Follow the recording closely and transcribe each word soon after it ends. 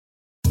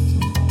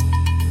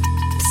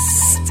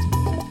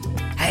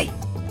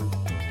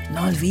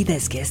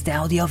olvides que este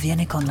audio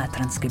viene con la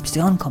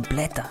transcripción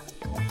completa.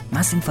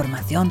 Más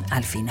información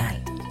al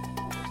final.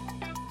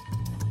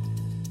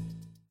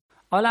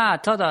 Hola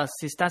a todos,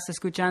 estás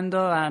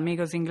escuchando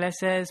Amigos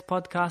Ingleses,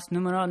 podcast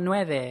número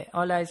 9.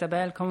 Hola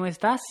Isabel, ¿cómo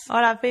estás?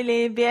 Hola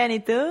Philip, bien,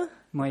 ¿y tú?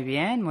 Muy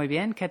bien, muy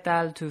bien. ¿Qué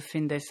tal tu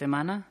fin de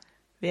semana?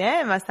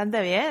 Bien,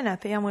 bastante bien,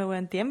 hacía muy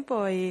buen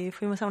tiempo y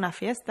fuimos a una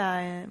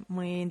fiesta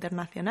muy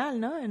internacional,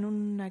 ¿no? En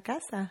una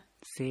casa.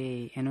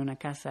 Sí, en una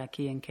casa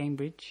aquí en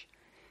Cambridge.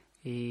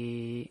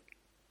 Y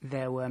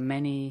there were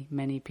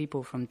many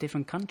people from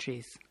different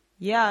countries.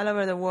 Yeah, all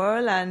over the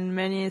world, and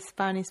many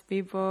Spanish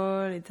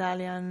people,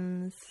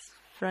 Italians,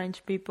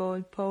 French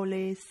people,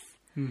 Polish.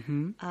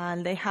 Mm-hmm.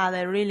 And they had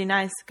a really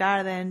nice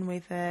garden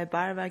with a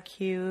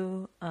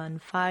barbecue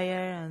and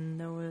fire, and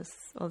there was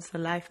also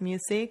live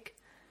music.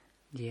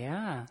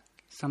 Yeah,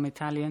 some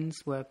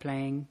Italians were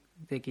playing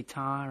the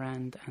guitar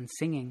and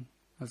singing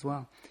as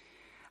well.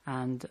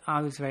 And I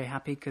was very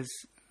happy because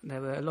there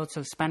were lots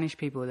of Spanish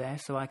people there,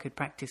 so I could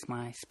practice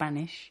my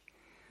Spanish.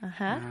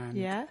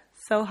 Yeah.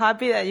 So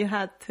happy that you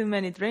had too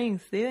many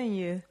drinks, didn't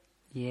you?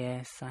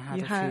 Yes, I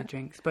had a few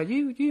drinks. But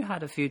you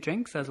had a few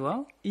drinks as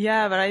well?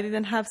 Yeah, but I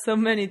didn't have so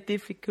many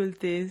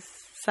difficulties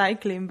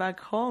cycling back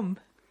home.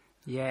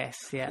 Yes,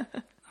 yeah.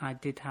 I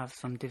did have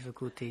some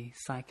difficulty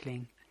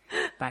cycling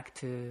back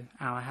to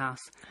our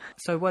house.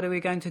 So what are we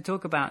going to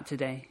talk about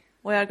today?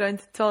 We are going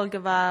to talk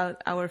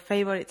about our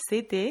favorite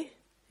city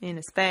in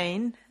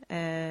Spain,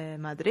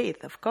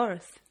 Madrid, of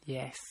course.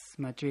 Yes,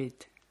 Madrid,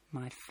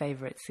 my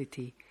favorite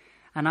city.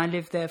 And I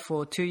lived there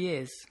for 2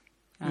 years.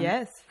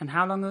 Yes. And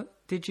how long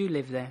did you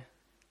live there?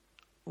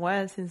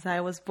 Well, since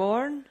I was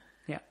born.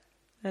 Yeah.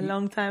 A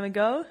long time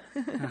ago.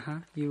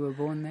 You were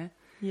born there?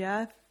 Yeah,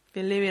 I've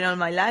been living all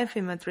my life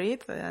in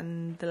Madrid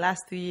and the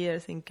last 2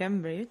 years in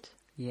Cambridge.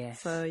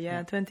 Yes. So,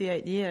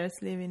 28 years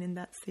living in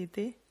that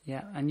city.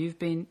 Yeah, and you've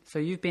been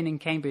in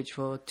Cambridge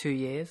for 2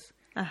 years.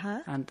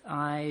 And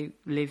I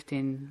lived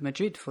in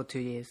Madrid for 2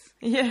 years.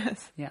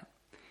 Yes. Yeah.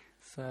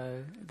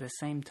 So, the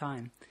same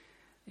time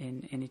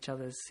in each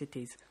other's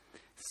cities.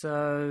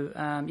 So,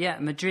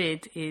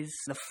 Madrid is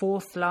the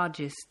 4th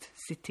largest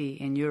city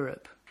in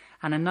Europe.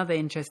 And another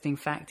interesting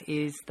fact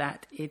is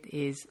that it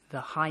is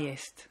the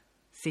highest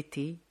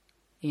city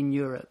in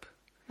Europe.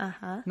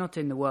 Not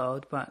in the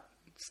world, but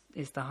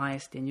it's the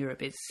highest in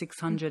Europe. It's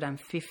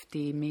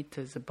 650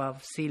 meters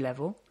above sea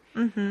level.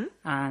 Mm-hmm.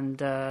 And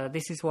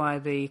this is why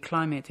the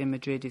climate in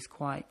Madrid is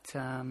quite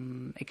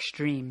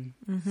extreme.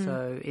 Mm-hmm.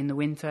 So in the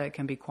winter it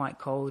can be quite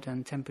cold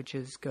and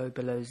temperatures go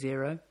below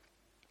zero.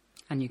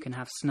 And you can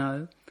have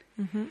snow.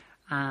 Mm-hmm.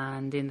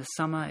 And in the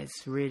summer,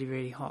 it's really,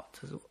 really hot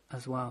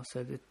as well.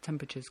 So the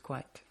temperature's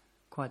quite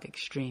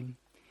extreme.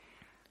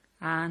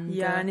 And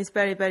and it's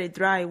very, very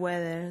dry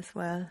weather as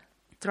well.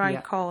 Dry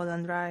cold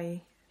and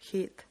dry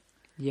heat.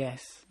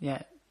 Yes,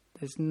 yeah.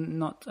 There's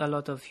not a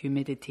lot of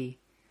humidity.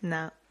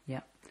 No.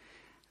 Yeah.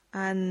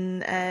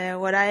 And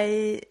what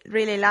I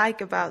really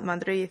like about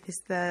Madrid is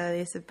that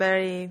it's a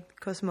very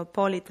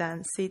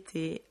cosmopolitan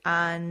city.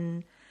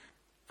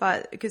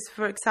 But because,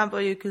 for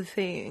example, you could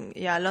think,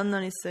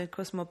 London is a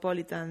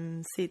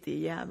cosmopolitan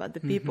city, but the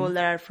people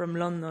that are from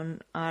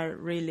London are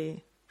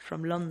really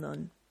from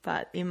London.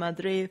 But in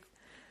Madrid,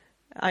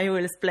 I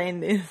will explain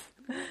this.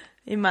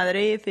 In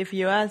Madrid, if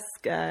you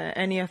ask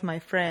any of my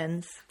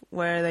friends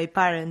where their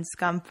parents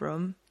come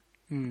from,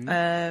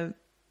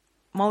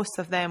 most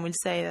of them will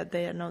say that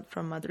they are not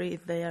from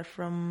Madrid. They are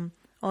from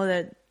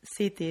other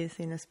cities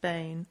in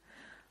Spain.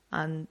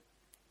 And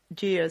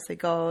years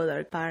ago,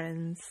 their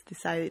parents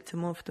decided to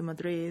move to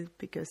Madrid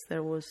because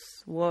there was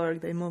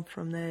work. They moved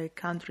from the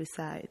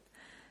countryside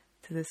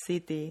to the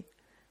city.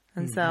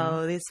 And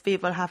so these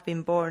people have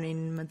been born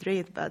in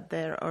Madrid, but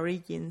their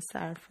origins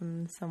are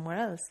from somewhere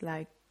else.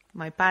 Like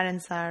my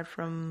parents are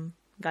from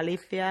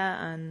Galicia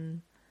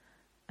and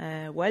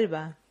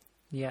Huelva.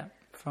 Yeah,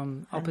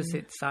 from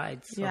opposite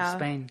sides of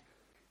Spain.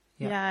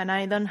 Yeah, and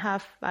I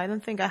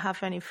don't think I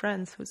have any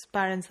friends whose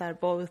parents are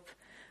both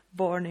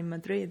born in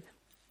Madrid.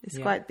 It's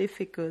quite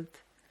difficult.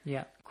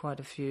 Yeah, quite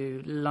a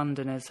few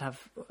Londoners have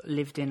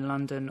lived in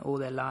London all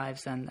their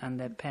lives and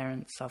their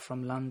parents are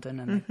from London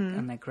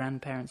and their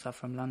grandparents are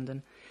from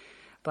London.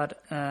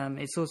 But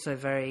it's also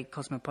very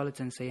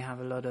cosmopolitan, so you have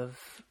a lot of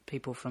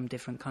people from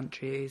different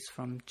countries,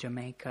 from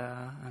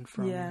Jamaica and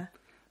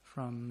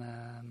from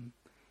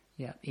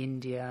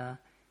India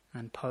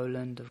and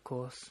Poland, of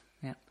course.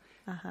 Yeah.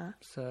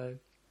 So,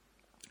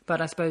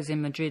 but I suppose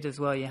in Madrid as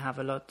well, you have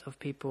a lot of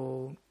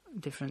people,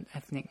 different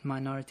ethnic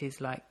minorities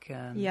like...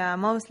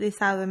 mostly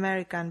South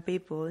American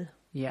people.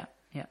 Yeah.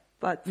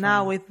 But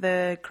now with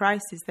the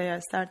crisis, they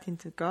are starting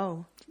to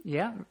go.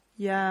 Yeah?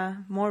 Yeah,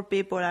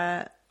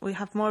 we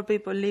have more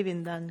people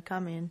leaving than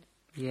coming.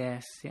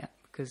 Yes,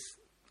 because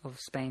of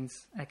Spain's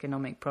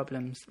economic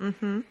problems.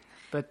 Mm-hmm.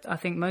 But I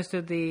think most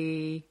of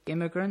the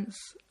immigrants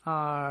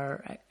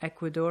are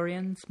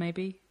Ecuadorians,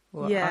 maybe?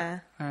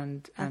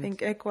 And I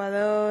think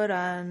Ecuador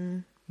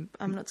and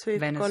I'm not sure if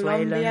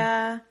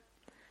Venezuela.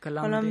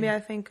 Colombia, I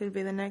think, will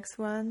be the next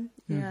one.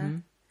 Yeah.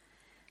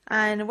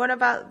 And what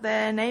about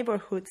the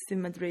neighborhoods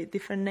in Madrid?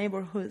 Different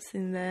neighborhoods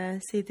in the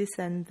city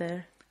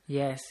center.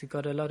 Yes, you've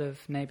got a lot of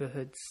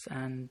neighborhoods,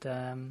 and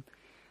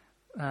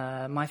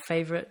my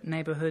favorite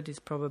neighborhood is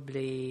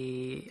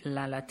probably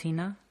La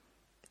Latina.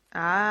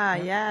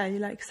 Yeah, you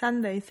like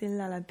Sundays in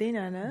La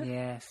Latina, no?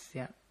 Yes,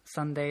 yeah.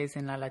 Sundays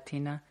in La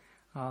Latina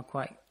are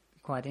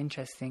quite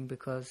interesting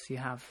because you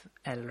have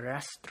El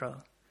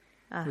Rastro,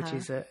 which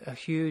is a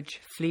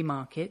huge flea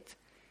market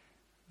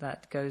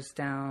that goes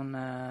down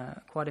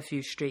quite a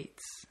few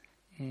streets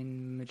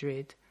in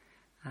Madrid,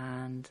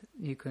 and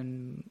you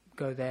can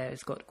go there.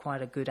 It's got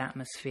quite a good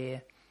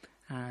atmosphere,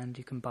 and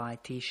you can buy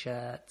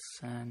T-shirts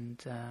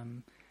and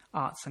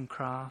arts and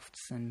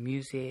crafts and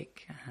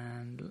music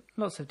and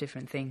lots of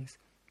different things.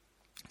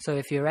 So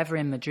if you're ever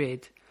in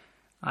Madrid,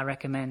 I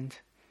recommend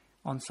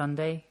on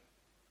Sunday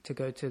to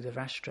go to the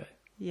Rastro.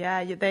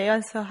 Yeah, they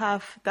also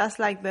have, that's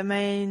like the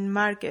main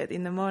market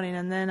in the morning,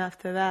 and then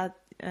after that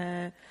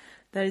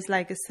there is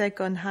like a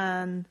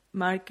second-hand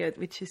market,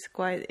 which is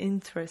quite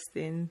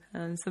interesting,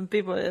 and some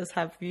people just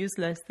have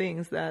useless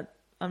things that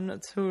I'm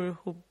not sure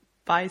who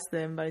buys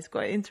them, but it's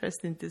quite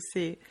interesting to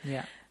see.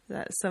 Yeah.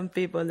 That some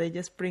people, they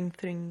just bring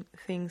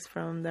things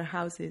from their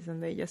houses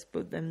and they just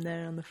put them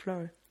there on the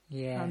floor.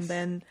 Yes. And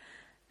then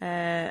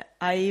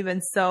I even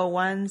saw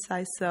once,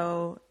 a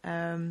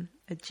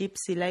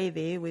gypsy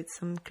lady with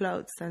some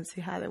clothes, and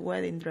she had a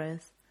wedding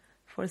dress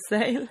for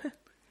sale.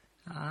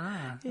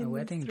 A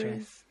wedding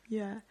dress.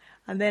 Yeah.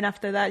 And then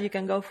after that, you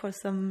can go for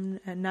some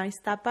nice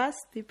tapas,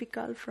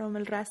 typical from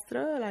El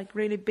Rastro, like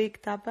really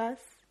big tapas.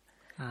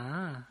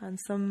 And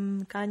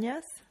some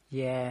cañas.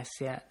 Yes,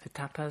 yeah. The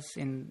tapas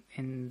in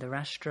the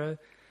Rastro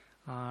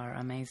are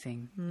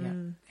amazing.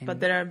 Yeah. But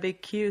there are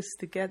big queues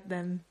to get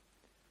them.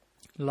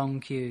 Long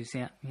queues,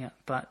 yeah.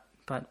 But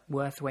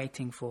worth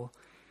waiting for.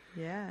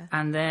 Yeah.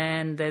 And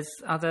then there's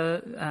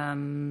other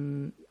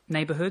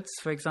neighborhoods,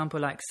 for example,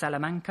 like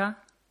Salamanca.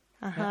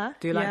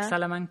 Do you like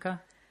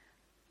Salamanca?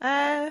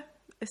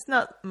 It's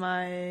not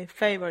my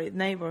favorite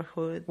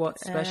neighborhood.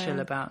 What's special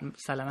about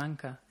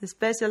Salamanca? The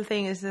special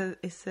thing is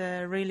it's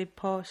a really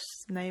posh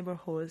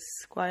neighborhood.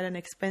 It's quite an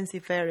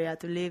expensive area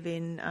to live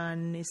in,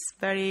 and it's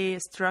very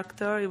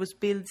structured. It was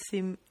built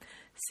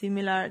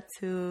similar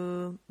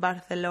to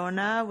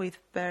Barcelona, with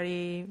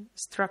very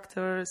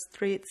structured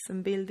streets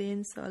and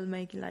buildings, all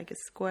making like a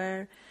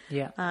square.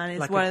 Yeah, and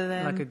it's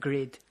like a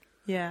grid.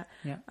 Yeah,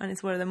 and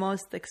it's where the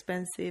most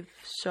expensive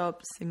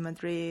shops in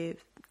Madrid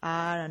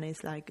are, and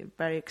it's like a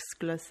very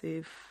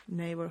exclusive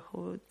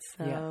neighborhood.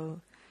 So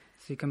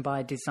you can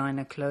buy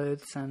designer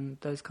clothes and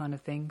those kind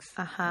of things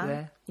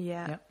there.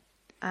 Yeah.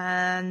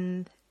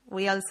 And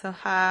we also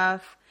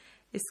have,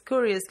 it's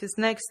curious because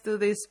next to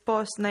this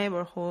posh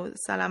neighborhood,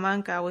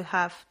 Salamanca, we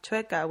have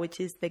Chueca, which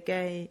is the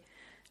gay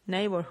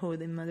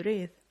neighborhood in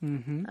Madrid.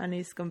 Mm-hmm. And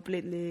it's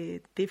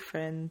completely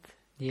different.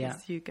 Yeah.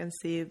 Because you can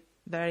see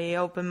very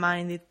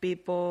open-minded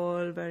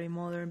people, very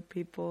modern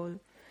people.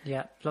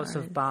 Yeah, lots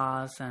of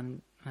bars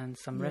and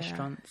some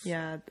restaurants.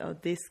 Yeah,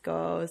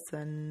 discos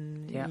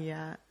and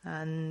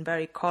and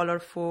very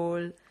colorful.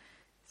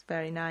 It's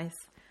very nice.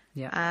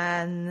 Yeah.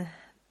 And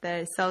there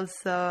is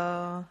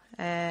also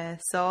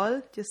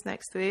Sol just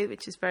next to it,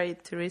 which is very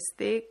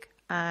touristic.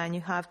 And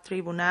you have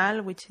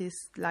Tribunal, which is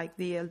like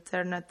the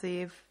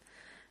alternative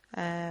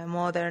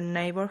modern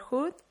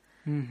neighborhood.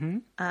 Mm-hmm.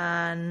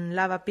 And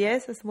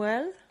Lavapiés as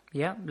well.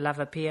 Yeah,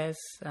 Lavapiés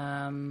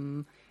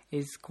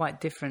is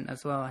quite different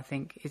as well, I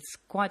think. It's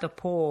quite a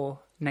poor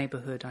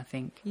neighborhood, I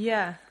think.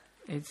 Yeah.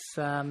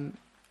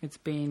 It's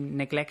been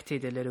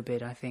neglected a little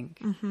bit, I think.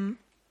 Mm-hmm.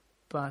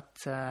 But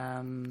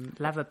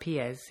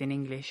Lavapiés in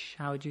English,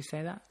 how would you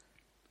say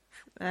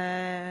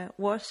that?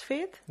 Wash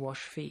feet?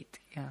 Wash feet,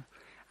 yeah.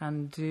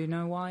 And do you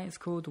know why it's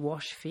called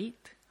wash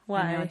feet?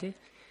 Why? Any idea?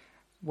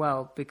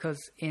 Well, because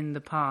in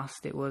the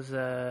past it was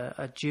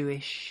a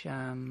Jewish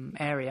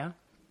area.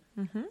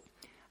 Mm-hmm.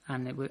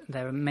 And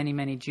there are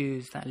many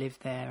Jews that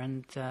lived there,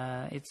 and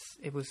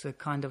it was a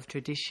kind of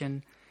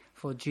tradition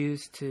for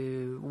Jews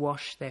to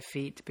wash their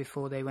feet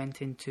before they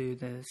went into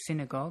the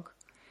synagogue,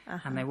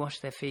 and they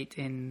washed their feet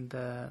in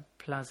the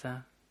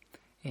plaza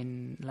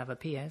in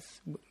Lavapiés,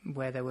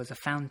 where there was a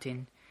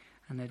fountain,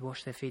 and they'd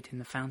wash their feet in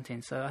the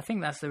fountain. So I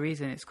think that's the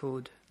reason it's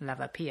called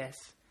Lavapiés.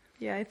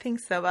 Yeah, I think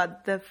so,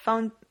 but the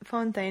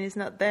fountain is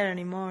not there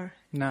anymore.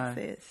 No,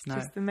 it's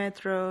just the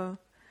metro.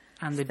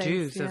 And the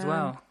Jews as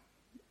well.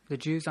 The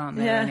Jews aren't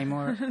there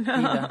anymore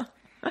either.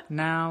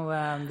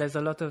 Now there's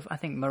a lot of, I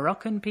think,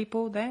 Moroccan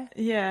people there.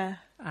 Yeah.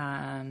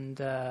 And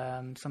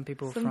some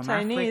people some from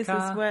Chinese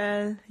Africa. as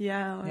well.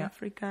 Yeah, or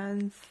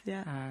Africans.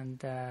 Yeah.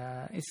 And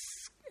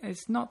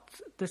it's not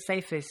the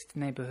safest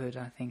neighborhood,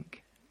 I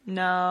think.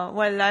 No,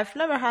 well, I've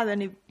never had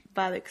any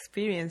bad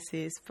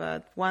experiences,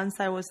 but once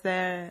I was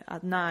there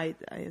at night,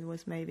 it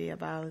was maybe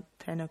about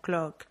 10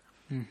 o'clock,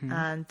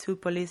 and 2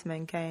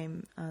 policemen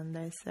came and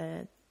they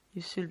said,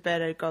 you should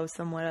better go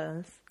somewhere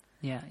else.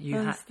 Yeah, you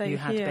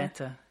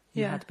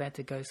had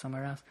better go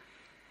somewhere else.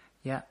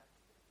 Yeah,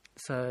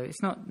 so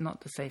it's not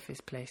the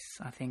safest place,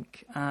 I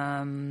think.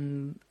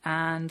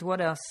 And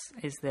what else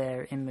is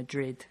there in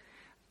Madrid?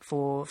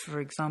 For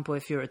example,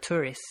 if you're a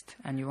tourist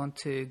and you want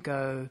to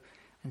go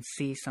and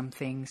see some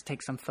things,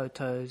 take some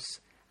photos,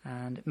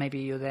 and maybe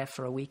you're there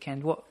for a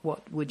weekend, what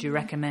would you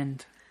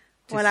recommend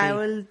to Well, see? I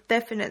will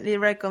definitely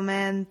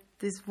recommend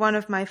this. One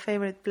of my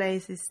favorite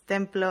places,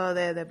 Templo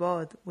de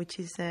Debod, which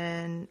is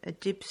an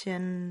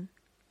Egyptian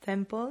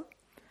temple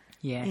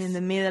Yes. in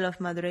the middle of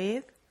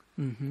Madrid.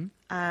 Mm-hmm.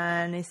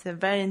 And it's a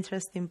very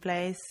interesting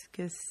place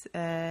because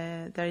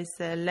there is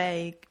a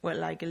lake, well,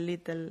 like a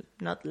little,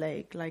 not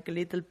lake, like a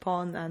little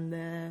pond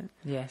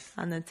Yes.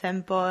 and a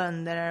temple,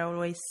 and there are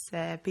always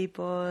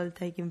people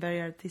taking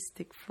very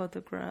artistic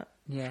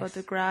Yes.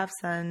 photographs,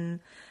 and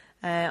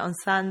on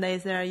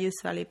Sundays there are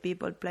usually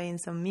people playing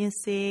some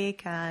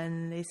music,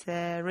 and it's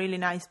a really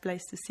nice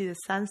place to see the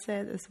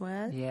sunset as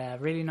well. Yeah,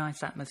 really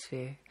nice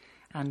atmosphere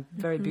and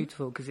very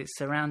beautiful because it's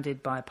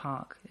surrounded by a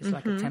park. It's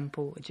like a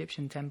temple,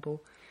 Egyptian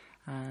temple,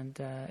 and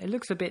it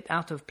looks a bit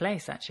out of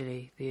place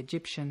actually, the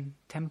Egyptian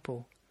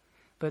temple.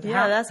 But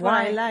Yeah, that's what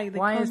I like, the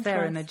why is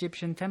there an contrast.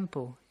 Egyptian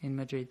temple in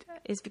Madrid?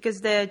 It's because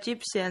the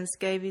Egyptians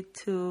gave it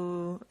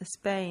to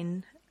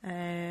Spain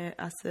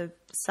as a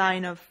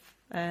sign of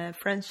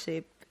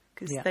friendship,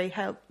 because Yeah. they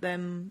helped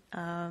them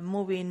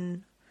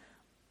moving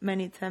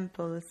many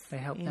temples. They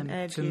help in them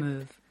Egypt to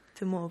move.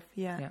 To move,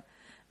 yeah. Yeah.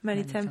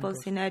 Many Many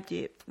temples temples. in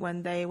Egypt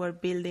when they were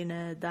building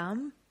a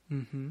dam.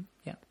 Mm-hmm.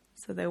 Yeah.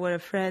 So they were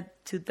afraid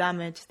to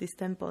damage these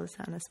temples,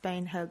 and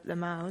Spain helped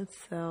them out.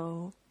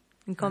 So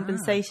in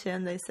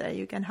compensation, they say,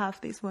 you can have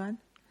this one.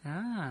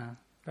 Ah,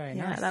 very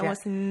Yeah, nice. that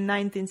was in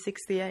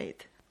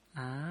 1968.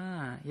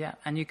 Ah, yeah,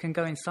 and you can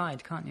go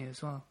inside, can't you,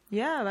 as well?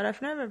 Yeah, but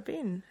I've never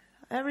been.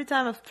 Every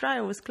time I've tried,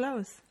 it was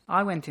closed.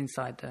 I went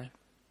inside though.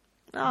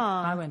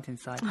 I Oh, went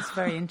inside. It's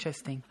very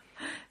interesting.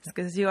 it's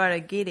because you are a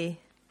giddy.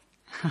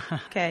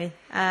 Okay,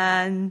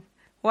 and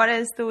what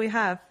else do we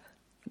have?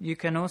 You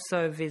can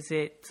also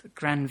visit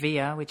Gran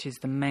Via, which is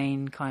the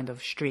main kind of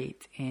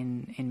street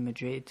in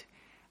Madrid.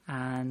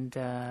 And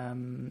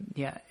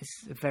yeah,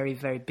 it's a very,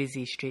 very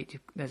busy street.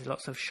 There's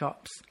lots of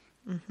shops.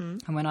 Mm-hmm.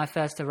 And when I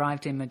first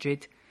arrived in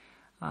Madrid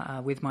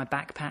with my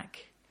backpack,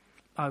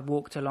 I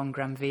walked along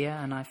Gran Via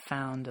and I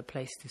found a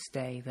place to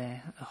stay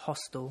there, a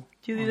hostel.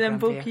 You on didn't Gran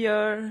book Via.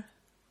 your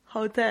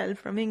hotel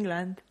from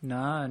England. No,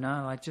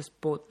 I just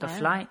bought the Ah.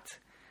 flight,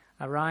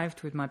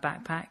 arrived with my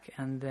backpack,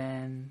 and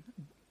then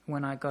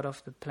when I got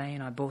off the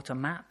plane, I bought a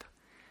map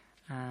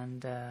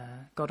and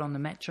got on the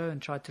metro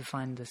and tried to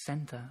find the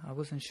center. I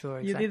wasn't sure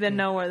exactly. You didn't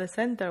know where the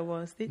center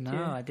was, did No,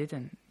 you? I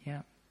didn't.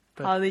 Yeah,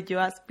 but How did you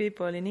ask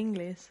people in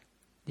English?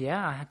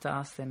 yeah, I had to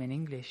ask them in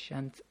English,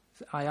 and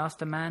I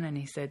asked a man, and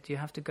he said you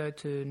have to go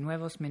to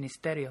Nuevos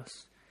Ministerios.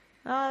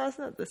 Oh, that's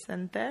not the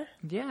center.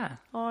 Yeah.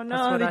 Oh That's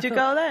no, what did I you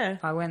thought. go there?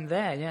 I went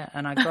there, yeah,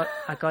 and I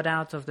got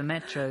out of the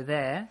metro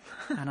there,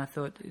 and I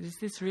thought, is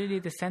this really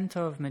the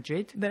center of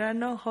Madrid? There are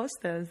no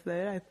hostels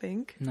there, I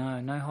think.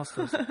 No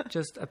hostels,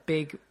 just a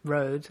big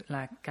road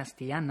like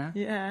Castellana,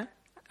 Yeah.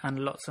 and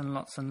lots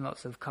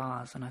of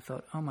cars. And I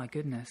thought, oh my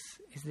goodness,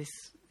 is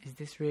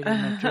this really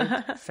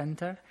Madrid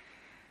center?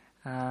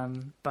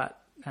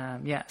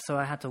 Yeah, so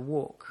I had to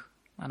walk,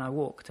 and I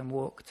walked,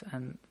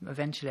 and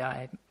eventually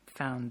I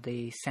found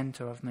the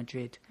center of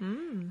Madrid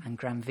and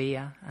Gran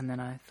Via, and then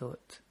I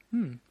thought,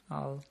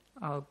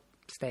 I'll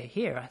stay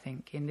here, I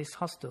think, in this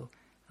hostel.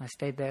 I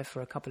stayed there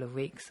for a couple of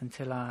weeks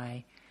until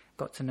I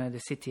got to know the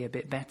city a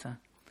bit better.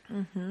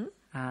 Mm-hmm.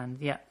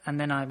 And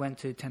then I went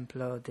to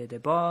Templo de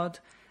Debod,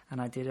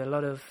 and I did a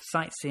lot of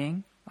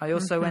sightseeing. I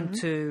also went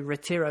to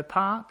Retiro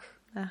Park,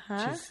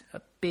 which is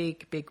a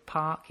big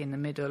park in the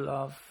middle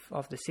of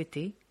the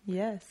city.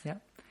 Yes. Yeah.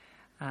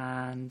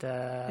 And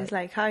It's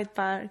like Hyde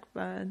Park,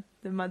 but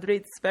the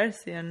Madrid's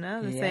version,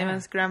 no? The same Yeah.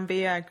 as Gran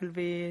Via could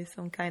be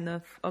some kind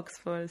of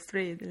Oxford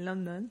Street in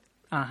London.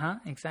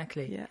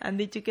 exactly. Yeah. And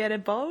did you get a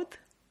boat?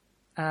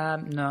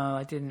 No,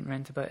 I didn't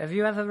rent a boat. Have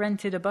you ever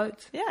rented a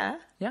boat? Yeah.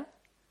 Yeah.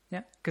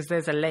 Because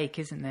there's a lake,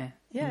 isn't there?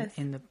 Yes.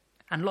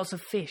 And lots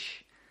of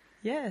fish.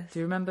 Yes. Do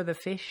you remember the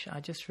fish? I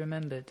just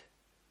remembered.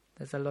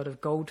 There's a lot of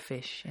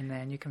goldfish in there,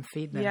 and you can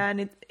feed them. Yeah,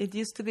 and it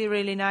used to be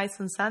really nice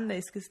on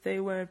Sundays because they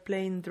were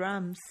playing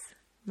drums.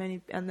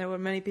 And there were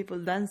many people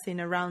dancing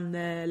around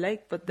the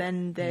lake. But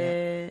then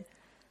the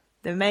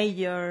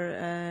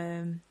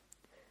mayor,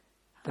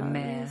 The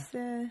mayor.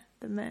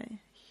 the mayor,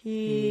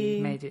 He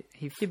made it.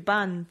 he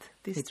banned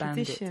this he banned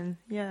it. tradition.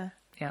 Yeah.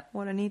 Yeah.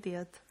 What an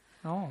idiot.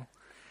 Oh.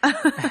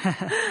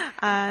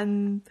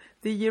 And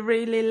do you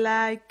really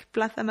like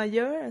Plaza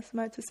Mayor as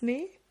much as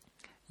me?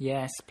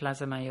 Yes,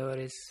 Plaza Mayor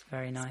is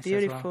very nice as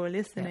beautiful, well.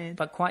 isn't it?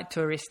 But quite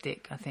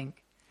touristic, I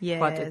think. Yes.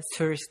 Quite a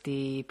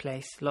touristy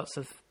place. Lots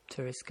of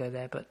tourists go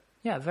there. But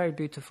yeah, very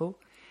beautiful.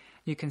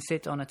 You can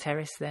sit on a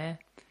terrace there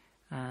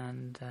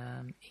and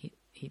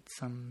eat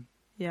some...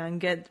 Yeah,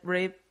 and get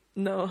ripped.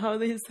 No, how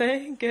do you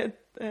say? Get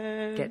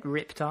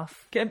ripped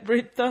off. Get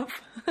ripped off.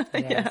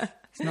 Yes. Yeah.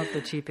 It's not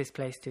the cheapest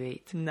place to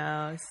eat.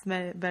 No, it's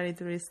very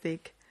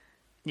touristic.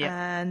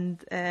 Yeah. And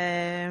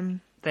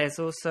There's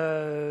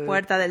also...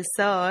 Puerta del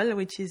Sol,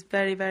 which is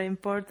very, very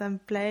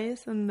important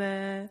place on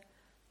the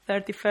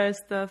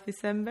 31st of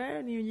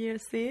December, New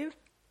Year's Eve.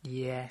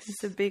 Yes.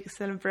 It's a big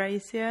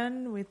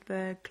celebration with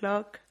the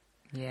clock.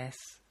 Yes.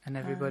 And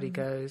everybody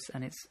goes,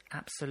 and it's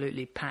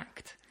absolutely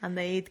packed. And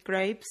they eat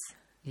grapes.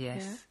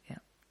 Yes. Yeah.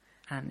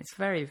 And it's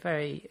very,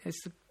 very...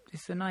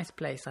 It's a nice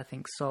place, I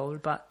think, Seoul.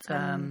 But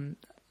you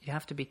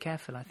have to be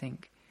careful, I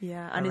think.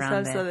 Yeah, and it's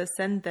also the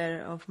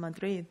center of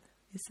Madrid,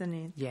 isn't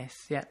it? Yes.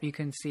 Yeah. You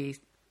can see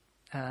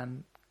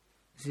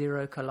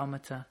 0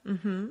 kilometer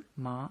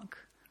mark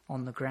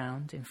on the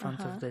ground in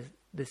front of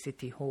the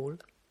city hall.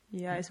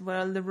 Yeah, it's where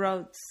all the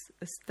roads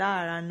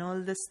start, and all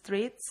the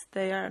streets,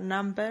 they are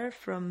numbered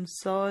from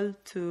Seoul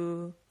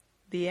to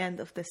the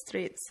end of the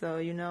street. So,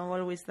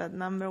 always that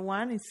number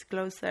 1 is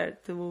closer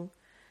to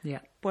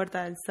Puerta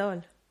del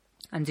Sol.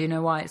 And do you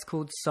know why it's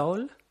called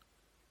Seoul?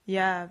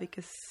 Yeah,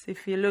 because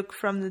if you look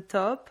from the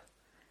top,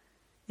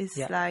 it's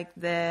like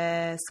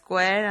the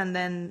square and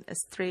then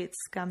streets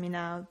coming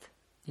out.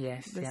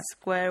 Yes, the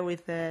square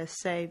with the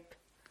shape.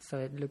 So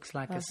it looks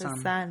like a sun.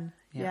 The sun,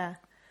 yeah.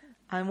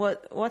 And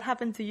what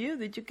happened to you?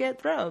 Did you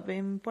get robbed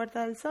in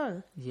Puerta del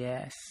Sol?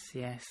 Yes,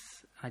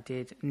 I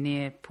did,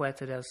 near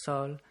Puerta del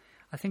Sol.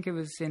 I think it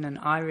was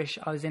I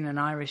was in an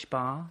Irish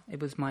bar. It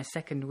was my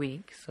second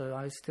week, so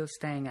I was still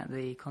staying at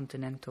the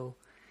Continental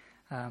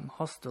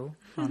hostel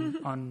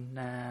on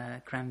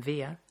Gran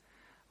Via.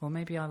 Or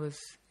maybe I was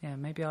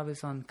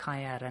on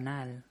Calle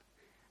Arenal.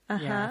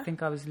 Yeah, I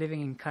think I was living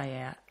in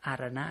Calle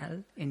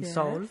Arenal in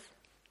Seoul.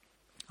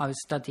 I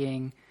was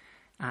studying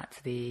at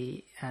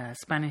the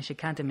Spanish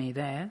Academy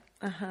there,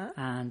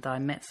 and I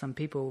met some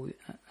people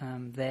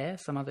there,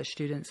 some other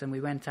students, and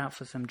we went out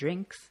for some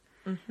drinks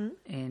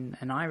in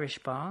an Irish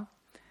bar,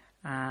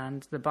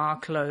 and the bar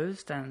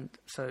closed, and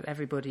so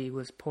everybody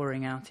was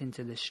pouring out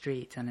into the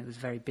street, and it was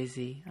very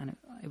busy, and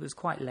it was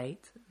quite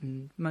late,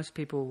 and most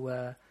people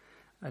were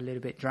a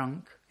little bit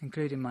drunk,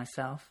 including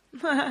myself.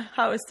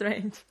 How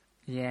strange.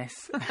 Yes.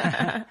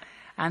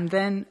 And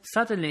then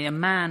suddenly a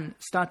man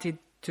started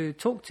to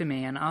talk to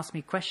me and ask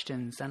me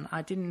questions, and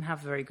I didn't have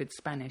very good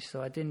Spanish,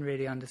 so I didn't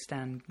really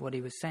understand what he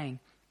was saying.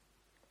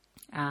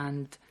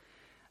 And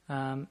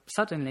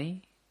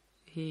suddenly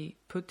he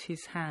put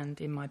his hand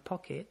in my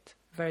pocket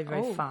very,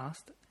 very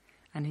fast,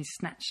 and he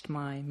snatched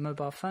my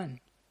mobile phone.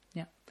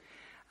 Yeah.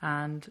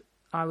 And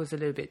I was a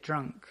little bit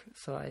drunk,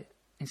 so I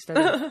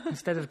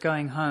instead of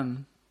going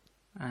home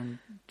and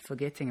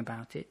forgetting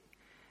about it,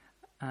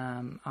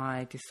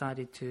 I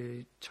decided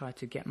to try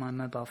to get my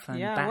mobile phone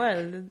back. Yeah,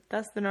 well,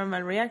 that's the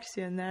normal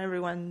reaction that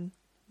everyone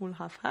will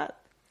have had,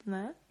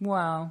 no?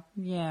 Well,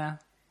 yeah.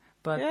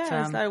 But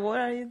it's like, what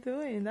are you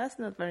doing? That's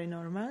not very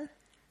normal.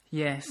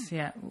 Yes,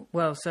 yeah.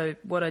 Well, so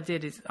what I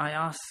did is I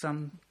asked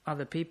some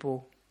other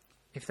people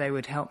if they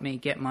would help me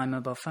get my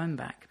mobile phone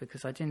back,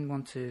 because I didn't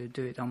want to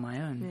do it on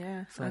my own.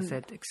 Yeah. So I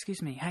said,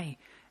 "Excuse me, hey,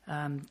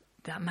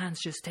 that man's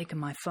just taken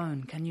my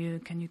phone. Can you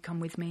come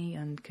with me,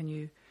 and can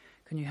you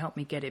help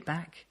me get it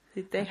back?"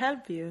 Did they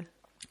help you?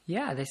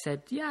 Yeah, they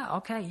said, "Yeah,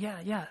 okay,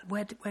 yeah.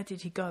 Where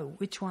did he go?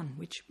 Which one?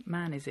 Which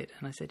man is it?"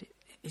 And I said,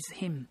 "It's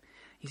him.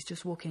 He's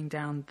just walking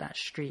down that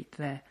street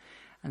there."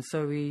 And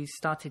so we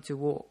started to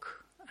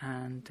walk,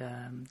 and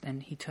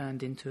then he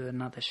turned into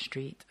another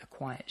street, a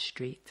quiet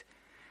street,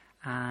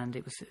 and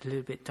it was a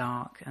little bit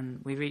dark,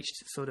 and we reached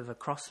sort of a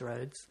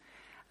crossroads,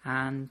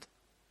 and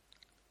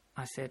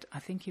I said, "I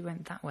think he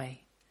went that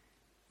way."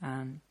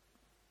 And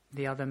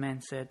the other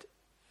men said,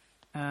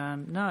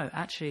 "No,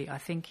 actually, I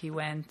think he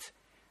went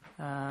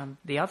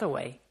the other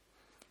way."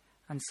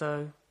 And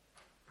so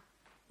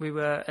we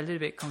were a little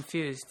bit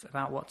confused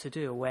about what to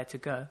do or where to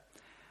go.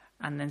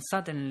 And then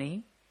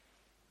suddenly,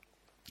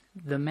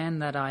 the men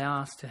that I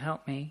asked to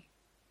help me,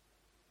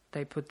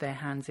 they put their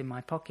hands in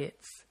my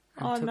pockets.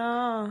 And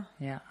no.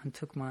 Yeah, and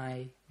took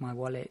my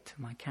wallet,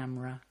 my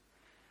camera,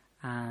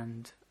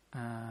 and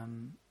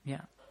they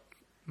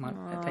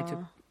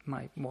took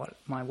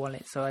my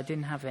wallet. So I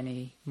didn't have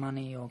any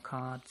money or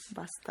cards.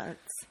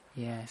 Bastards.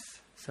 Yes.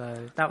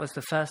 So that was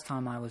the first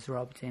time I was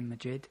robbed in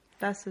Madrid.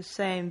 That's a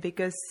shame,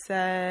 because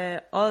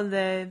all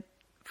the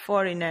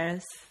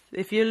foreigners,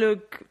 if you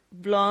look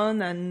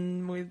blonde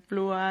and with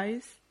blue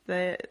eyes,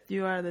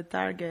 you are the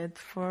target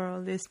for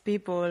all these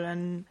people.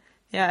 And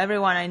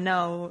everyone I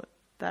know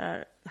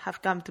that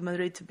have come to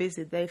Madrid to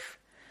visit, they've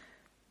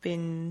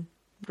been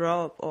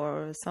robbed,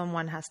 or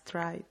someone has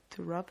tried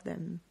to rob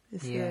them.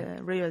 It's a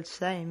real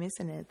shame,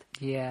 isn't it?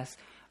 Yes.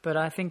 But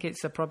I think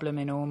it's a problem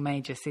in all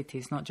major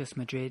cities, not just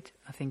Madrid.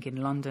 I think in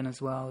London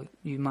as well,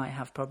 you might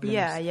have problems.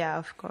 Yeah,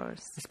 of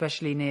course.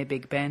 Especially near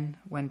Big Ben,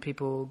 when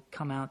people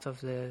come out of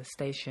the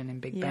station in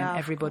Big Ben,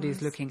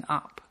 everybody's looking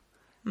up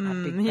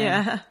at Big Ben.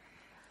 Yeah.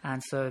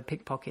 And so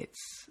pickpockets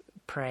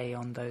prey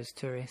on those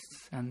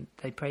tourists, and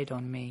they preyed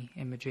on me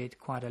in Madrid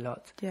quite a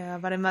lot. Yeah,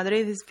 but in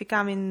Madrid it's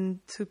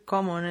becoming too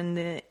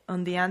common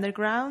on the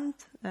underground.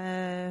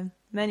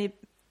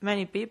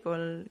 Many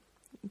people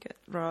get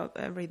robbed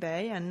every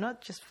day, and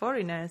not just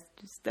foreigners,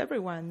 just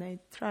everyone. They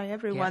try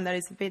everyone that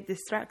is a bit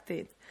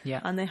distracted.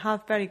 Yeah. And they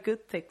have very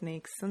good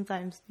techniques.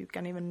 Sometimes you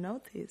can even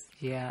notice.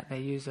 Yeah, they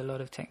use a lot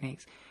of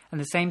techniques. And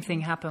the same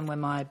thing happened when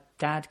my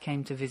dad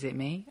came to visit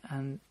me,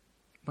 and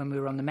when we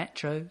were on the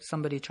metro,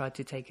 somebody tried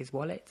to take his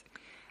wallet.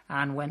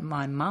 And when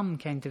my mum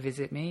came to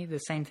visit me, the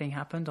same thing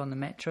happened on the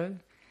metro.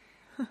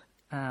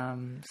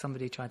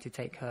 Somebody tried to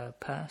take her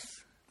purse.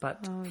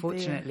 But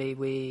fortunately,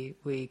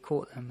 we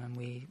caught them and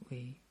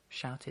we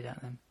shouted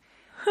at them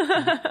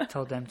and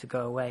told them to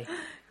go away.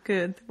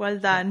 Good, well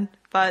done.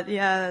 But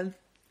yeah,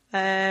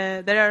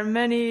 there are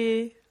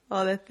many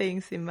other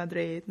things in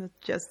Madrid, not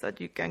just that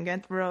you can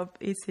get robbed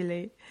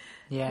easily.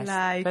 Yes,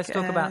 Like, let's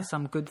talk about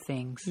some good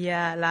things.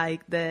 Yeah,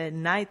 like the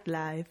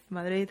nightlife.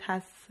 Madrid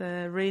has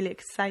a really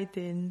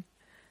exciting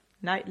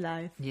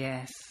nightlife.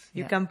 Yes.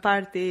 You can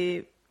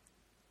party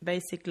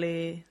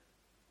basically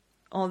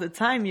all the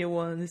time you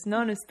want. It's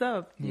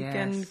non-stop. You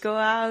can Yes. go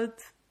out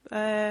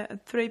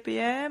at 3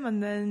 p.m.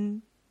 and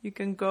then you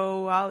can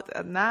go out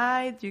at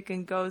night. You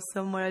can go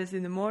somewhere else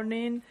in the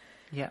morning.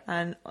 Yeah.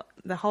 And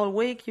the whole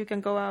week you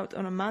can go out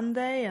on a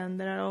Monday and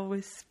there are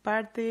always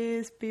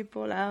parties,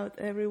 people out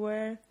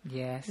everywhere.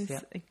 Yes. It's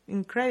Yeah.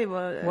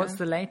 incredible. What's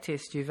the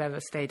latest you've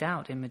ever stayed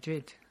out in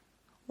Madrid?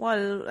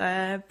 Well,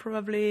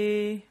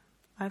 probably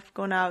I've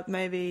gone out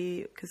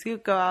maybe, because you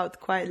go out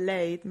quite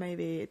late,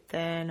 maybe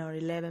 10 or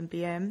 11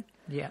 p.m.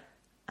 Yeah.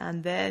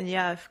 And then,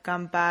 yeah, I've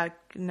come back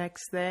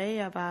next day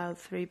about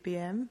 3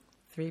 p.m.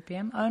 3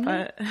 p.m. only?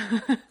 But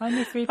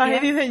Only 3 I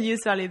p.m.? didn't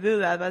usually do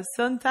that, but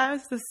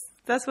sometimes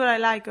that's what I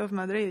like of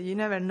Madrid. You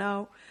never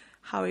know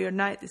how your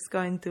night is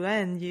going to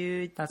end.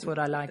 That's what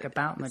I like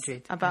about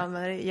Madrid. About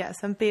Madrid, yeah.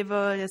 Some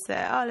people just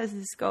say, oh, let's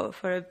just go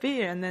for a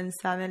beer. And then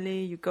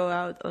suddenly you go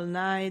out all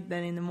night.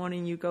 Then in the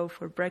morning you go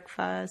for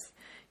breakfast.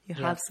 You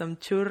have some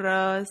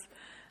churros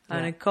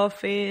and a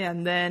coffee.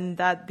 And then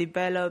that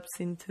develops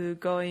into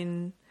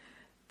going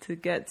to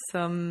get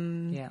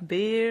some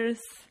beers.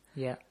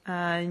 Yeah.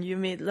 And you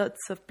meet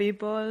lots of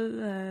people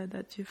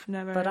that you've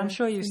never But I'm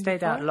sure you seen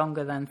stayed out before.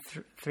 longer than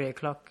 3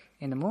 o'clock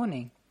in the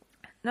morning.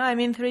 No, I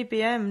mean 3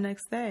 p.m.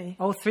 next day.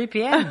 Oh, 3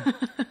 p.m.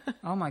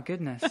 Oh, my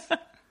goodness.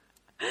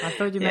 I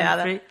thought you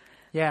meant 3.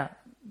 Yeah.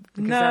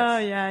 because No,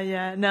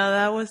 that's- No,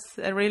 that was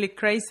a really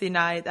crazy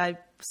night. I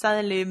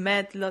suddenly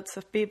met lots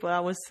of people. I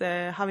was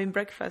having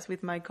breakfast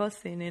with my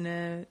cousin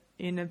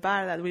in a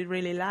bar that we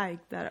really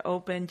liked that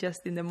opened just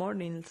in the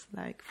mornings,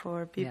 like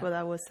for people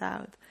that was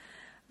out.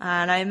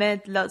 And I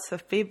met lots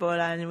of people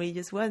and we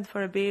just went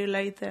for a beer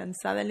later and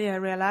suddenly I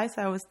realized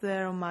I was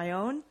there on my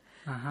own.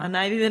 And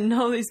I didn't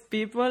know these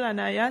people and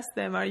I asked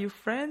them, are you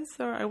friends?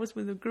 Or I was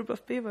with a group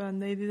of people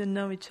and they didn't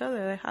know each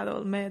other. They had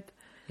all met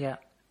Yeah.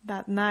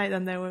 that night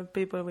and there were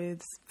people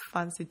with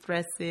fancy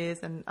dresses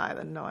and I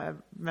don't know,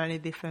 many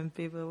different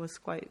people. It was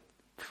quite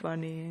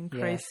funny and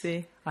crazy.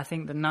 Yes. I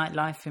think the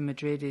nightlife in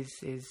Madrid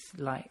is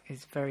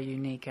very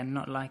unique and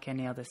not like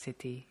any other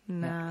city.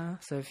 No.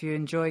 So if you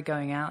enjoy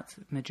going out,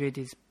 Madrid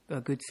is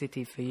a good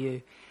city for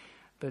you.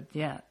 But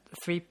yeah,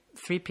 3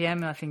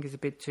 p.m. I think is a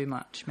bit too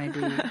much. Maybe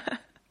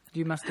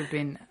you must have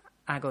been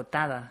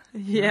agotada.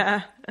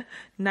 Yeah,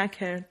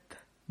 knackered.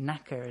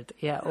 Knackered.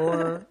 Yeah,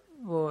 or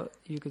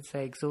you could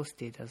say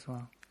exhausted as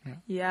well. Yeah.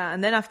 Yeah,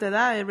 and then after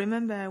that, I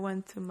remember I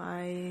went to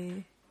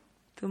my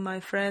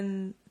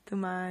friend's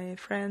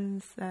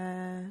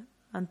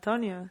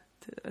Antonio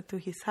to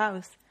his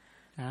house.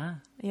 Ah.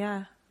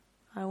 Yeah,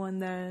 I went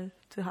there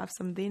to have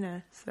some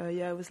dinner. So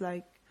yeah, it was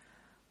like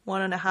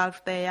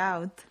 1.5 days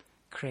out.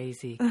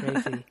 Crazy.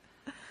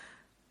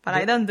 But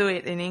I don't do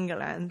it in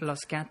England. Los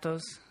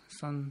gatos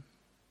son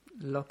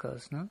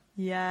locos, ¿no?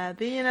 Yeah,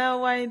 do you know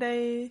why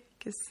they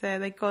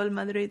call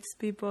Madrid's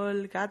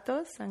people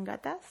gatos and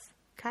gatas?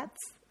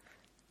 Cats?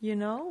 You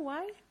know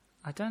why?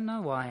 I don't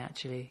know why,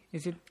 actually.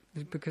 Is it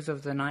because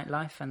of the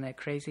nightlife and they're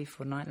crazy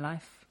for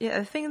nightlife? Yeah,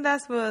 I think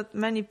that's what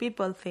many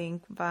people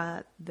think,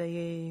 but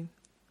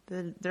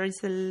there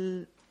is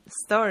a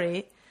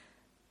story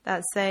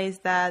that says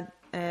that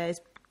it's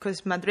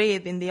because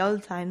Madrid in the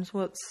old times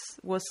was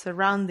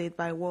surrounded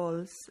by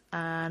walls,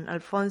 and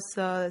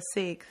Alfonso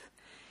VI,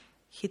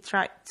 he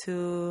tried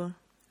to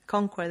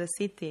conquer the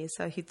city,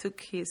 so he took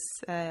his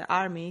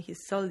army,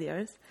 his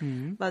soldiers,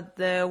 but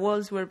the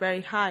walls were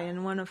very high,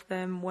 and one of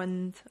them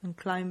went and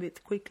climbed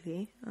it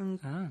quickly, and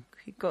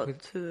he got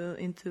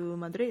into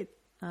Madrid,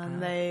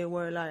 and they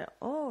were like,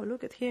 "Oh,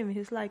 look at him,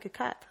 he's like a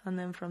cat," and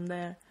then from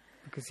there.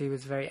 Because he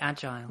was very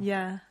agile.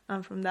 Yeah,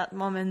 and from that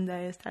moment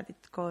they started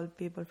to call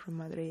people from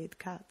Madrid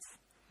cats.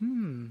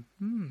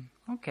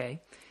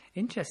 Okay,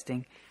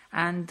 interesting.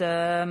 And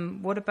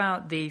what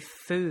about the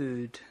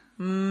food?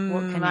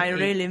 What can I you eat?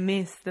 really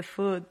miss the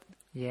food.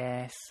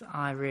 Yes,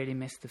 I really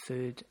miss the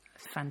food.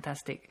 It's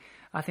fantastic.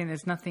 I think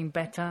there's nothing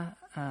better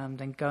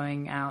than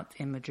going out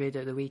in Madrid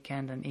at the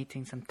weekend and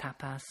eating some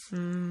tapas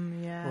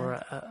or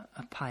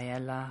a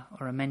paella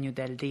or a menú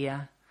del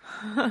día.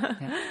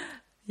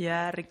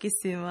 Yeah,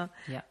 riquísimo.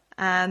 Yeah.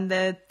 And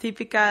the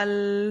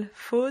typical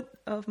food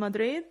of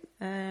Madrid,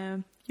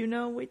 you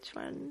know which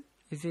one?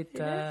 Is it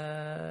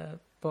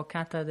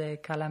bocata de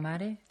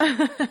calamare?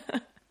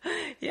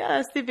 Yeah,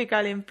 that's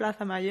typical in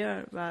Plaza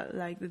Mayor, but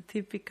like the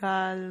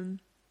typical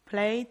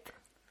plate,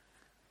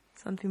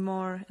 something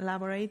more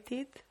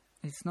elaborated.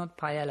 It's not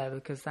paella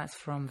because that's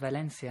from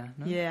Valencia,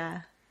 no?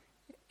 Yeah.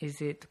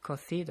 Is it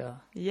cocido?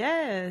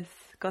 Yes,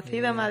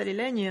 cocido Yes.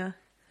 madrileño.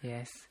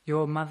 Yes.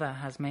 Your mother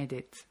has made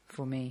it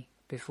for me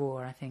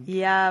before, I think.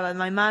 Yeah, but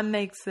my mom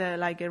makes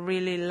like a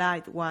really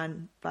light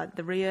one. But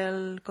the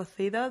real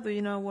cocido, do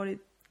you know what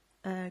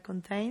it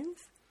contains?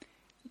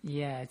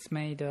 Yeah, it's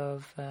made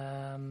of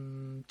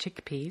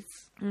chickpeas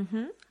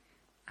Mm-hmm.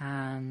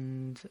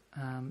 and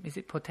is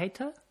it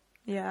potato?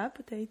 Yeah,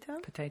 potato.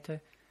 Potato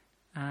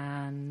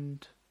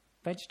and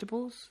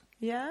vegetables?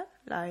 Yeah,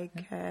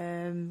 like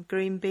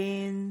green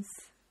beans.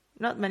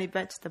 Not many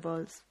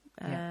vegetables.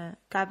 Yeah.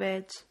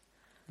 Cabbage.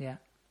 Yeah.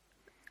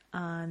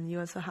 And you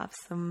also have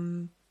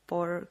some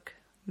pork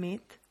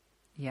meat,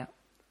 Yeah.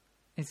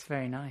 It's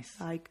very nice.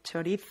 like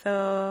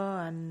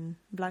chorizo and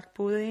black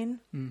pudding,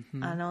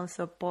 Mm-hmm. and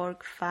also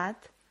pork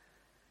fat.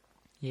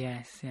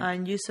 Yes, yeah.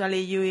 And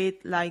usually you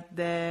eat like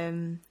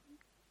the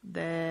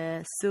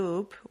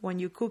soup when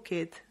you cook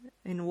it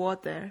in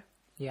water.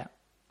 Yeah.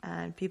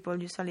 And people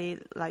usually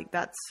eat like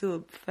that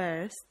soup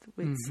first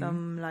with Mhm.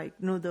 some like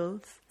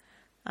noodles,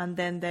 and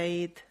then they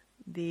eat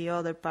the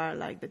other part,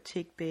 like the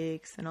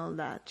chickpeas and all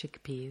that.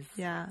 Chickpeas.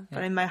 Yeah, but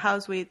Yeah. in my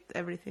house we eat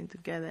everything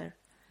together.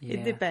 Yeah.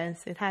 It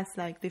depends. It has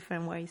like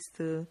different ways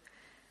to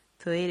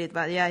eat it.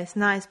 But yeah, it's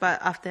nice.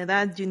 But after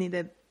that, you need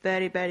a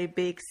very, very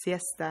big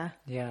siesta.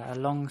 Yeah, a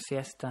long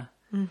siesta.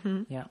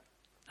 Hmm. Yeah.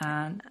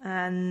 And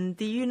And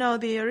do you know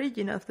the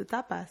origin of the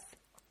tapas?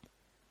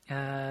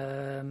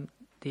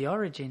 the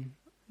origin.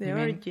 The You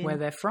mean origin. where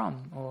they're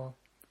from, or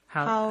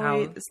How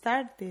it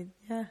started?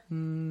 Yeah.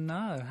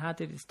 No, how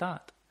did it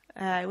start?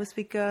 It was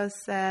because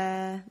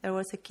there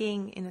was a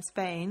king in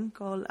Spain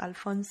called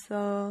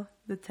Alfonso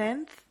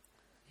X.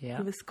 Yeah.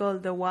 He was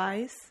called the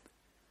Wise,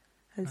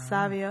 El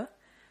Sabio,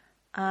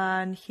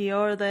 and he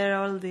ordered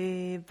all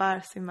the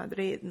bars in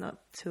Madrid not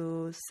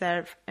to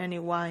serve any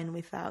wine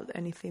without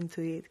anything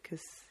to eat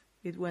because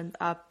it went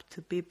up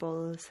to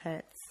people's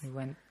heads. We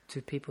went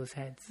to people's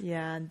heads.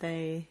 Yeah, and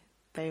they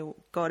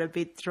got a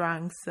bit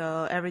drunk,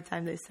 so every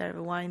time they serve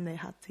wine, they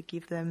had to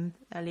give them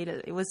a little.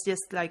 It was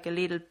just like a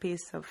little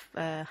piece of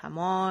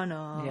jamón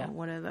or Yeah.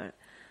 whatever,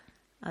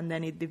 and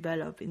then it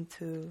developed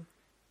into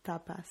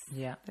tapas,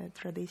 Yeah. the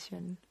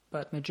tradition.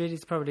 But Madrid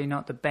is probably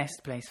not the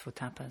best place for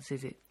tapas,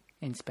 is it,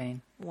 in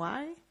Spain?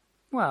 Why?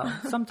 Well,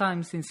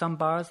 sometimes in some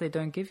bars they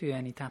don't give you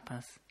any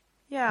tapas.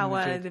 Yeah, in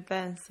well, Madrid. it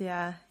depends.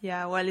 Yeah.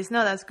 Well, it's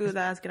not as good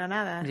as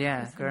Granada.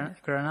 Yeah, isn't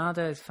it?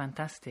 Granada is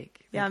fantastic.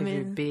 They Yeah, I give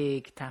you mean-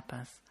 big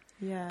tapas.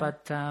 Yeah.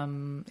 But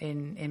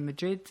in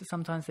Madrid,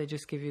 sometimes they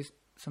just give you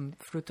some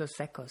frutos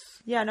secos.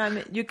 Yeah, no, I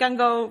mean, you can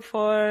go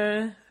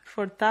for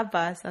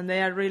tapas, and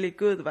they are really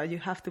good, but you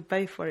have to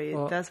pay for it.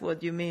 Or- That's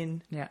what you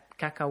mean. Yeah,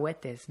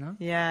 cacahuetes, no?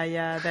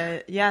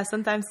 Yeah.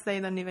 Sometimes they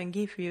don't even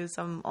give you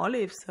some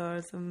olives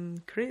or some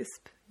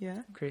crisp.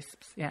 Yeah,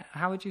 Crisps. Yeah,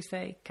 how would you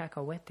say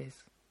cacahuetes?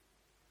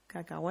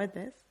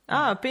 cacahuetes.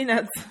 Ah,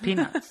 peanuts.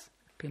 Peanuts.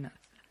 Peanuts.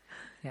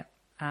 Yeah.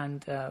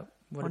 And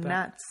what Or about...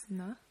 nuts,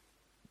 no?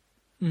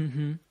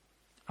 Mm-hmm.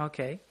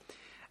 Okay.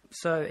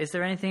 So is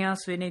there anything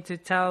else we need to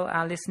tell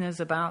our listeners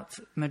about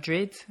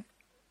Madrid?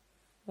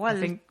 Well, I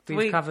think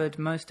we've covered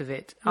most of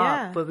it.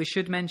 Yeah. But we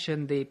should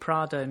mention the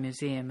Prado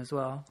Museum as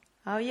well.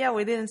 Oh yeah,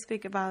 we didn't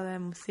speak about the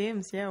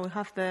museums. Yeah, we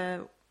have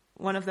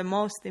one of the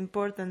most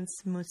important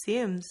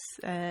museums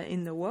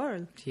in the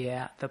world.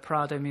 Yeah, the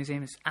Prado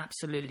Museum is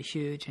absolutely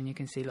huge, and you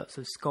can see lots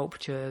of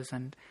sculptures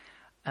and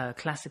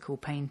classical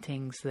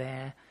paintings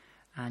there,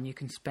 and you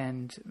can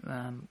spend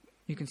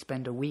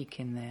a week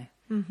in there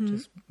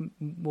just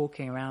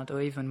walking around,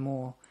 or even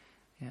more.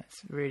 Yeah,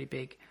 it's really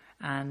big.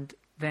 And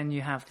then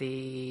you have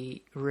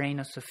the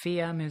Reina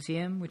Sofia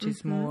Museum, which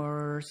is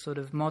more sort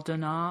of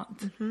modern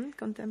art,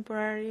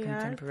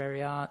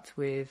 Contemporary art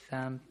with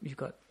you've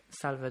got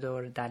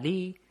Salvador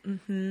Dali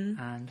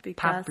and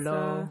Picasso.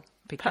 Pablo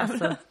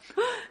Picasso.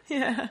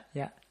 Yeah,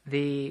 Yeah,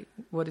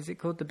 what is it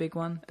called? The big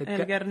one, the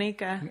El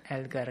Guernica.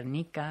 El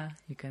Guernica.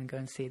 You can go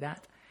and see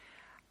that.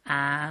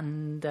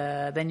 And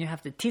then you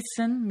have the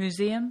Thyssen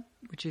Museum,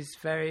 which is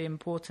very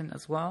important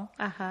as well.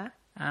 Uh-huh.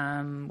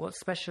 What's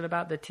special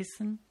about the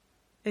Thyssen?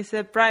 It's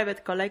a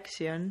private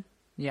collection,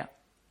 Yeah.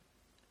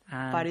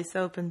 but it's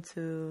open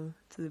to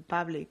the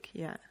public.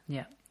 Yeah,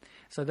 Yeah.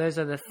 So those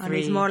are the three. and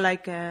it's more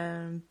like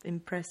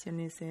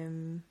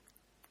impressionism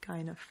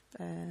kind of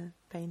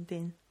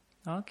painting.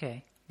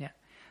 Okay. Yeah.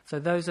 So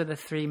those are the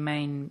three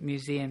main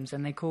museums,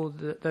 and they call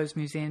those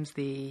museums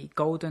the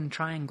Golden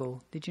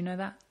Triangle. Did you know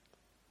that?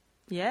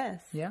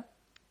 Yes. Yeah,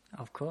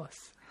 of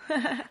course.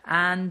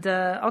 And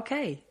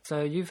okay,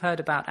 so you've heard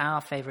about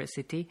our favorite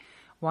city.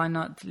 Why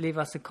not leave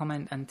us a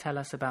comment and tell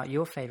us about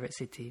your favorite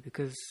city?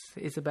 Because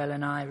Isabel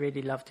and I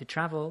really love to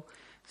travel,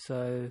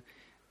 so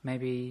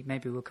maybe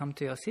we'll come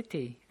to your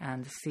city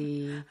and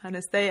see. And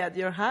stay at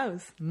your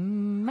house.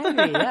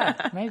 Maybe,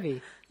 yeah,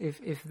 maybe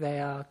if they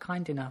are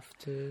kind enough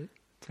to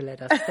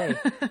let us stay.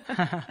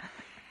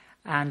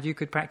 And you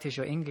could practice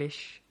your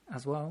English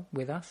as well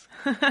with us.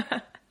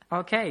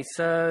 Okay,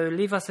 so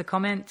leave us a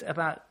comment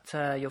about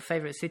your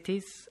favorite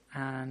cities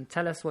and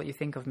tell us what you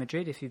think of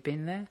Madrid if you've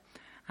been there.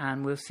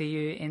 And we'll see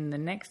you in the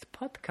next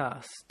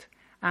podcast.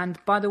 And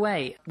by the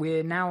way,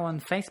 we're now on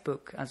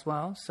Facebook as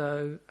well,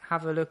 so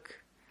have a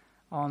look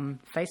on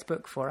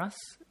Facebook for us.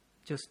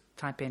 Just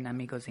type in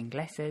Amigos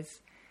Ingleses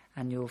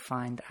and you'll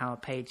find our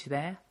page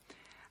there.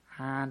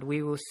 And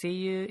we will see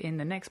you in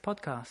the next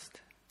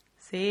podcast.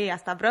 Sí,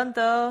 hasta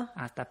pronto.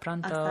 Hasta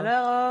pronto. Hasta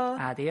luego.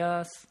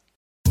 Adiós.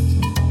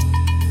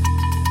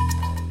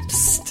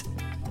 Psst.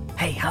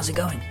 Hey, how's it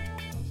going?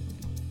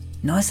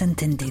 ¿No has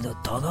entendido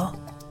todo?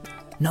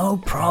 No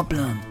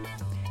problem.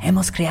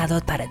 Hemos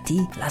creado para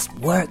ti las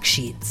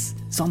worksheets.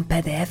 Son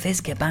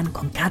PDFs que van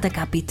con cada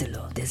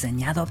capítulo,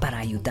 diseñado para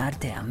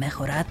ayudarte a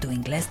mejorar tu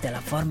inglés de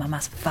la forma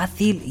más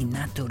fácil y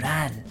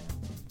natural.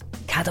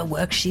 Cada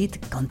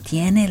worksheet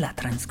contiene la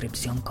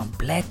transcripción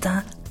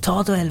completa,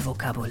 todo el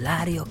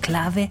vocabulario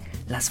clave,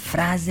 las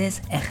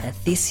frases,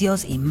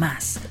 ejercicios y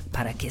más,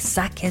 para que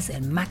saques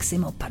el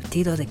máximo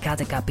partido de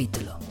cada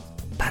capítulo.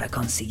 Para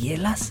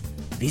conseguirlas,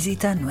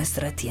 visita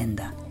nuestra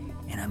tienda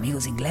en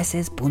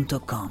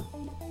amigosingleses.com.